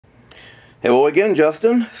Hello again,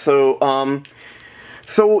 Justin. So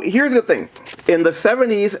here's the thing. In the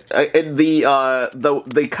 70s,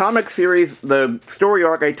 the comic series, the story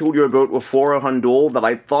arc I told you about with Flora Hundul that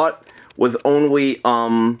I thought was only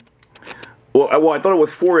I thought it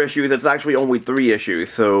was 4 issues. It's actually only 3 issues.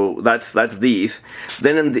 So that's these.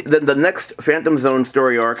 Then then the next Phantom Zone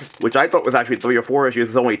story arc, which I thought was actually 3 or 4 issues,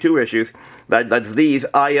 is only 2 issues. That's these.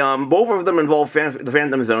 Both of them involve the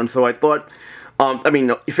Phantom Zone. So I thought.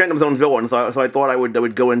 Phantom Zone's villain, so I thought I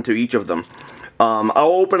would go into each of them. I'll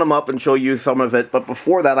open them up and show you some of it, but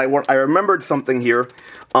before that, I remembered something here.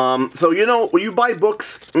 So, you know, when you buy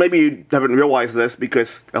books, maybe you haven't realized this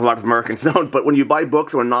because a lot of Americans don't, but when you buy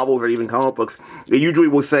books or novels or even comic books, they usually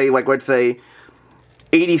will say, like, let's say,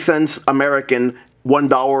 80 cents American,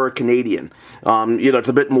 $1 Canadian. You know, it's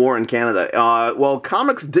a bit more in Canada. Well,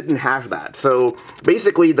 comics didn't have that. So,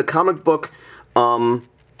 basically, the comic book,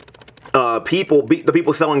 the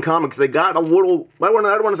people selling comics, they got a little, I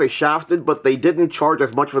don't want to say shafted, but they didn't charge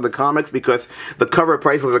as much for the comics because the cover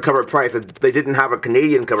price was a cover price. They didn't have a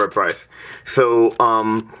Canadian cover price. So,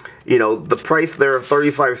 you know, the price there of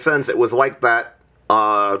 35 cents, it was like that,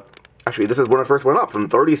 actually, this is when it first went up, from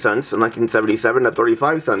 30 cents in 1977 to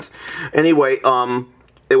 35 cents. Anyway,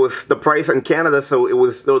 it was the price in Canada, so it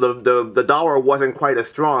was, so the dollar wasn't quite as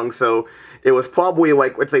strong, so it was probably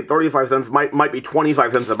like, let's say 35 cents, might be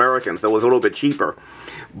 25 cents American, so it was a little bit cheaper.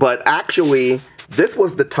 But actually, this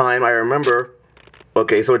was the time, I remember,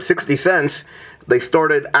 okay, so at 60 cents, they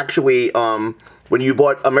started actually, when you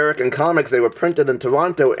bought American comics, they were printed in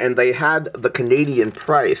Toronto, and they had the Canadian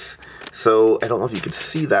price. So, I don't know if you could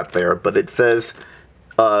see that there, but it says,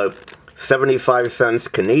 75 cents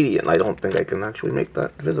Canadian. I don't think I can actually make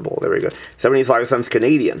that visible. There we go. 75 cents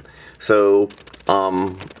Canadian. So,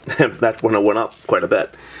 that's when it went up quite a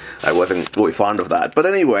bit. I wasn't really fond of that. But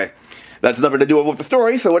anyway, that's nothing to do with the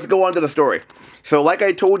story, so let's go on to the story. So, like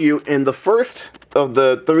I told you, in the first of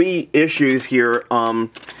the 3 issues here,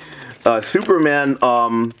 Superman,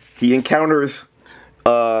 he encounters,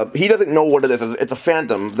 he doesn't know what it is. It's a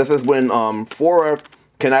phantom. This is when, Flora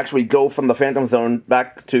can actually go from the Phantom Zone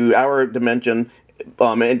back to our dimension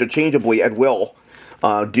interchangeably at will,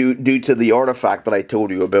 due to the artifact that I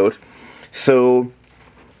told you about. So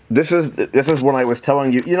this is when I was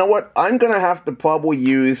telling you, you know what? I'm gonna have to probably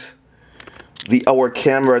use our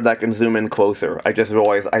camera that can zoom in closer. I just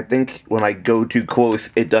realized I think when I go too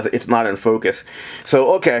close, it's not in focus.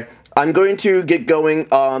 So okay. I'm going to get going.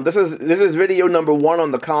 This is video number 1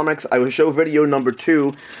 on the comics. I will show video number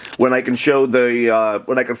 2 when I can show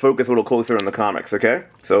when I can focus a little closer on the comics. Okay,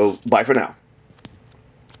 so bye for now.